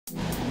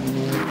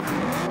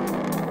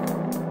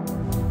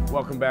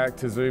Welcome back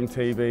to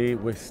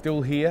ZoomTV. We're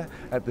still here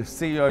at the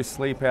CEO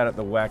Sleepout at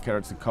the Wacker.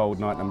 It's a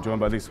cold night and I'm joined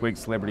by this week's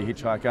celebrity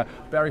hitchhiker,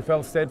 Barry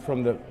Felstead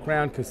from the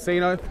Crown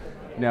Casino.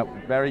 Now,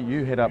 Barry,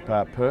 you head up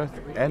Perth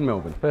and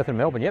Melbourne. Perth and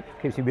Melbourne, yep.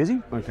 Keeps you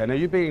busy. Okay, now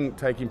you've been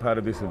taking part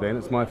of this event.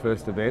 It's my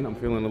first event. I'm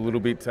feeling a little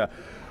bit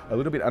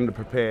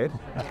underprepared.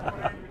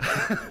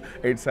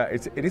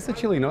 It is a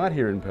chilly night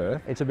here in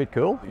Perth. It's a bit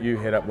cool. You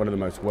head up one of the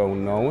most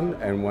well-known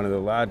and one of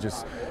the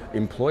largest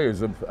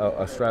employers of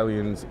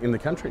Australians in the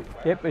country.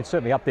 Yep, it's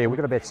certainly up there. We've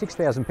got about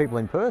 6,000 people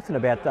in Perth and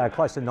about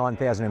close to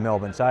 9,000 in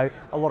Melbourne, so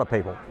a lot of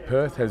people.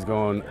 Perth has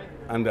gone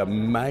under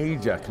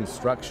major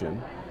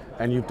construction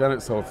and you've done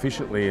it so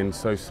efficiently and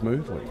so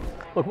smoothly.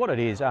 Look, what it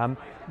is,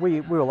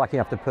 we were lucky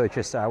enough to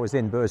purchase, was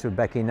then Burswood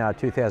back in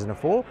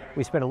 2004.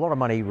 We spent a lot of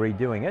money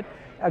redoing it.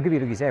 I'll give you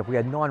an example. We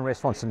had 9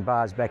 restaurants and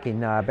bars back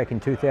in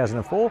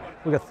 2004.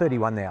 We've got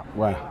 31 now.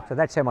 Wow. So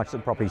that's how much the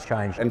property's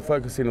changed. And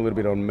focusing a little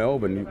bit on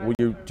Melbourne,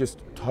 you just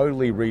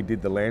totally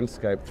redid the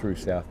landscape through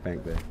South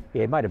Bank there.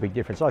 Yeah, it made a big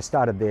difference. I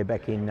started there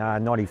back in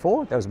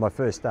 '94. That was my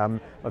first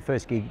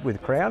gig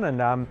with Crown,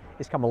 and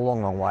it's come a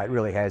long, long way. It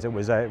really has. It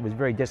was a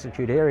very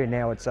destitute area.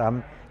 Now it's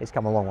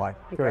come a long way.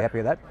 Very happy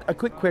with that. A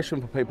quick question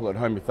for people at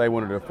home, if they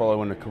wanted to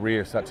follow in a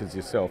career such as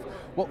yourself,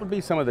 what would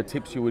be some of the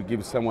tips you would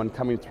give someone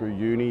coming through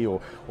uni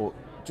or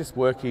just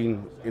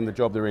working in the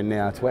job they're in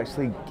now to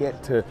actually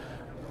get to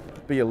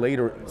be a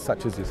leader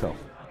such as yourself?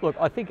 Look,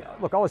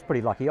 I was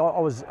pretty lucky. I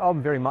was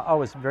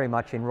very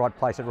much in right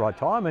place at the right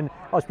time, and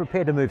I was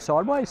prepared to move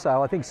sideways.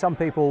 So I think a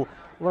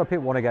lot of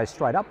people want to go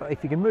straight up.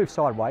 If you can move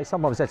sideways,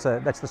 sometimes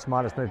that's the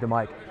smartest move to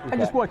make. And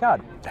just work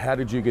hard. How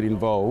did you get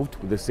involved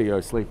with the CEO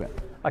Sleepout?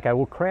 Okay,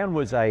 well, Crown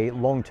was a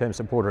long-term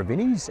supporter of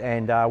Vinnie's,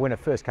 and when it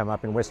first came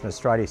up in Western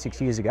Australia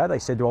 6 years ago, they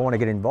said, do I want to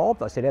get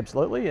involved? I said,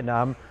 absolutely,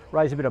 and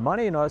raised a bit of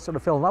money, and I sort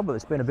of fell in love with it.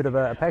 It's been a bit of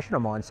a passion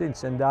of mine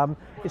since, and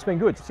it's been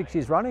good. 6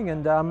 years running,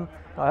 and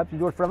I hope to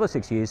do it for another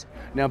 6 years.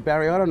 Now,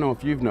 Barry, I don't know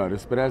if you've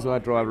noticed, but as I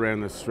drive around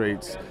the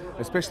streets,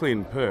 especially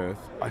in Perth,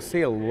 I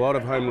see a lot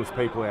of homeless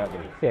people out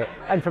there. Yeah,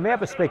 and from our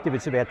perspective,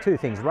 it's about two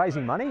things,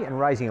 raising money and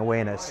raising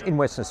awareness. In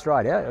Western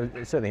Australia,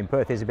 certainly in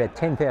Perth, there's about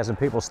 10,000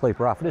 people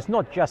sleep rough. And it's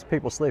not just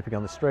people sleeping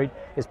on the street,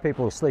 there's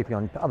people sleeping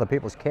on other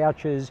people's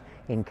couches,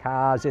 in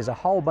cars. There's a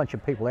whole bunch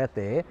of people out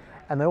there,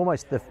 and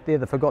they're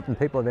the forgotten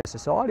people of our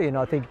society. And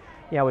I think,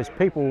 as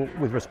people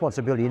with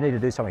responsibility, you need to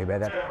do something about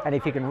that. And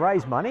if you can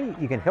raise money,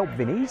 you can help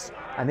Vinnie's,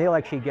 and they'll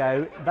actually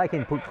they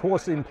can put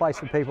courses in place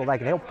for people, they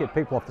can help get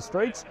people off the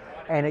streets,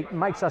 and it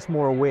makes us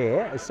more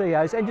aware as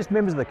CEOs and just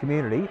members of the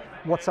community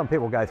what some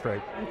people go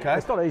through. Okay.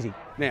 It's not easy.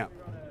 Now,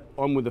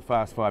 on with the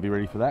Fast Five. You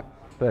ready for that?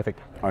 Perfect.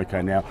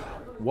 Okay, now,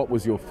 what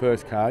was your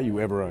first car you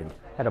ever owned?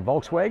 Had a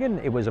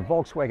Volkswagen. It was a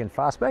Volkswagen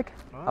Fastback.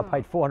 I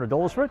paid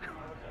 $400 for it.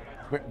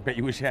 But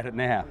you wish you had it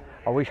now.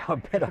 I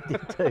bet I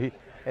did too.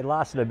 It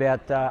lasted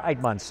about 8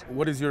 months.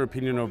 What is your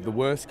opinion of the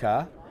worst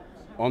car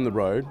on the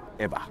road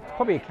ever?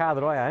 Probably a car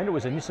that I owned. It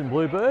was a Nissan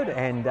Bluebird,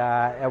 and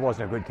it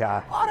wasn't a good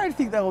car. I don't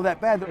think they were that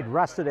bad. It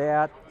rusted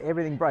out,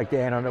 everything broke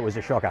down, and it was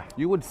a shocker.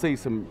 You would see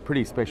some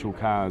pretty special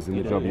cars in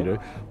the job you do.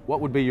 What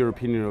would be your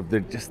opinion of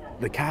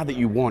the car that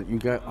you want? You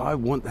go, I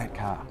want that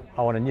car.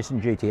 I want a Nissan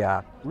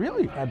GTR.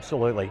 Really?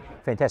 Absolutely.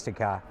 Fantastic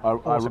car.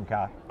 Awesome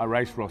car. I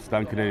raced Ross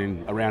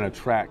Duncan around a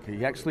track.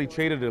 He actually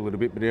cheated a little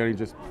bit, but he only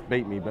just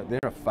beat me, but they're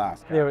a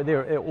fast car.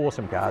 They're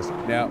awesome cars.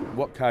 Now,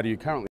 what car do you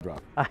currently drive?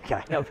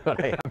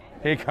 Okay,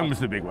 Here comes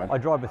the big one. I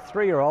drive a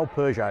 3-year-old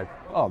Peugeot.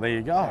 Oh, there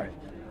you go.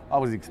 I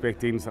was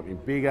expecting something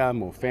bigger,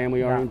 more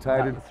family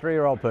orientated. No,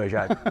 3-year-old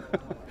Peugeot.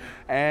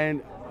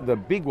 And the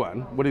big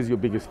one, what is your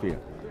biggest fear?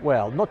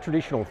 Well, not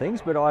traditional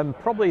things, but I'm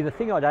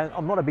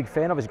not a big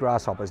fan of is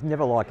grasshoppers.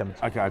 Never liked them.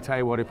 Okay, I'll tell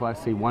you what, if I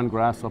see one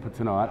grasshopper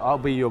tonight, I'll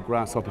be your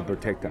grasshopper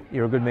protector.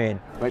 You're a good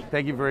man. Mate,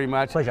 thank you very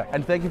much. Pleasure.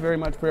 And thank you very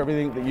much for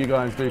everything that you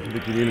guys do for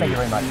the community. Thank you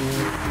very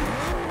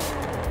much.